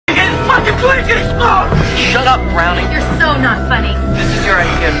fucking plane can explode! Shut up, Brownie. You're so not funny. This is your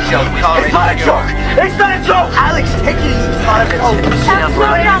idea of a joke. It's not a joke! It's not a joke! Alex, take it easy. Sit down, The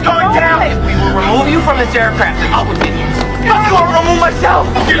Brownie. plane's going down! We will remove you from this aircraft and I'll within you. I'm going to remove myself!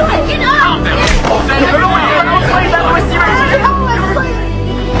 Get up!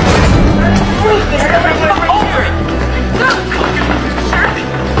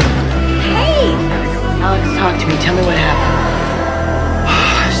 Hey! Alex, talk to me. Tell me what happened.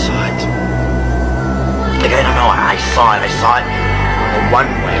 I saw it. Like, I don't know, I saw it on the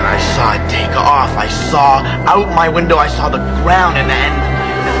runway, and I saw it take off. I saw, out my window, I saw the ground, and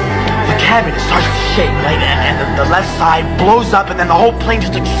the cabin starts to shake, right? And the left side blows up, and then the whole plane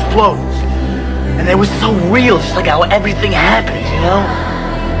just explodes. And it was so real, just like how everything happens, you know?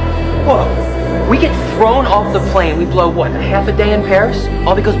 Whoa. We get thrown off the plane. We blow, what, half a day in Paris?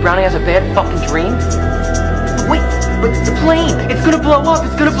 All because Brownie has a bad fucking dream? Wait, but the plane, it's gonna blow up.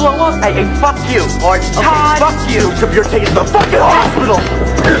 It's gonna blow up. Hey, fuck you, Lord. Okay, Todd. fuck you. You're taken to the fucking hospital.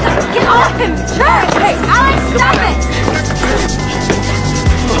 Get off him! Sure! Hey, Alex, stop it!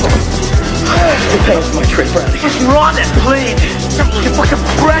 That was my trick, Brownie. You're on that plane. You fucking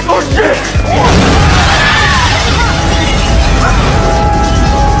brat.